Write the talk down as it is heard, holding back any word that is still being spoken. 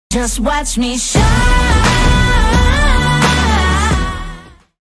Just watch me shine.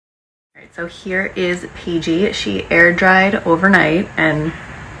 Alright, so here is PAGIE. She air dried overnight and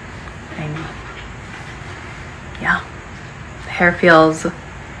yeah, the hair feels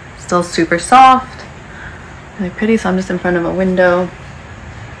still super soft, really pretty. So I'm just in front of a window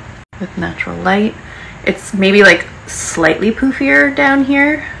with natural light. It's maybe like slightly poofier down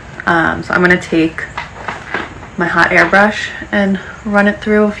here. So I'm gonna take my hot airbrush and run it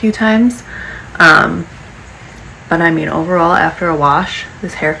through a few times. But I mean, overall, after a wash,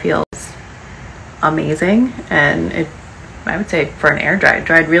 this hair feels amazing. And I would say for an air dry, it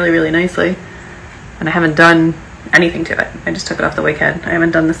dried really, really nicely. And I haven't done anything to it. I just took it off the wig head. I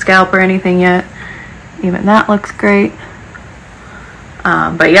haven't done the scalp or anything yet. Even that looks great.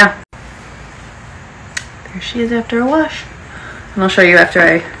 But yeah, there she is after a wash. And I'll show you after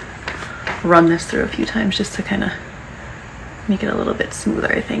I run this through a few times just to kind of make it a little bit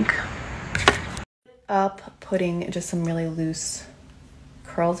smoother, I think. Up, putting just some really loose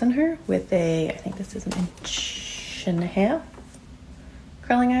curls in her with I think this is 1.5 inch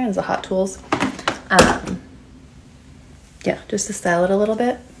curling iron. It's a Hot Tools. Yeah, just to style it a little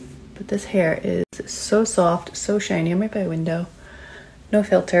bit. But this hair is so soft, so shiny. I'm right by a window. No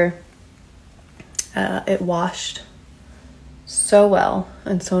filter. It washed so well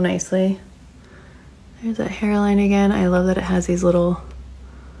and so nicely. There's that hairline again. I love that it has these little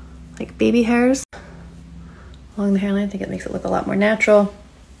like baby hairs along the hairline. I think it makes it look a lot more natural.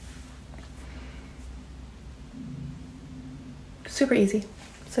 Super easy.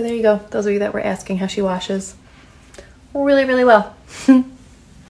 So there you go. Those of you that were asking how she washes, really, really well.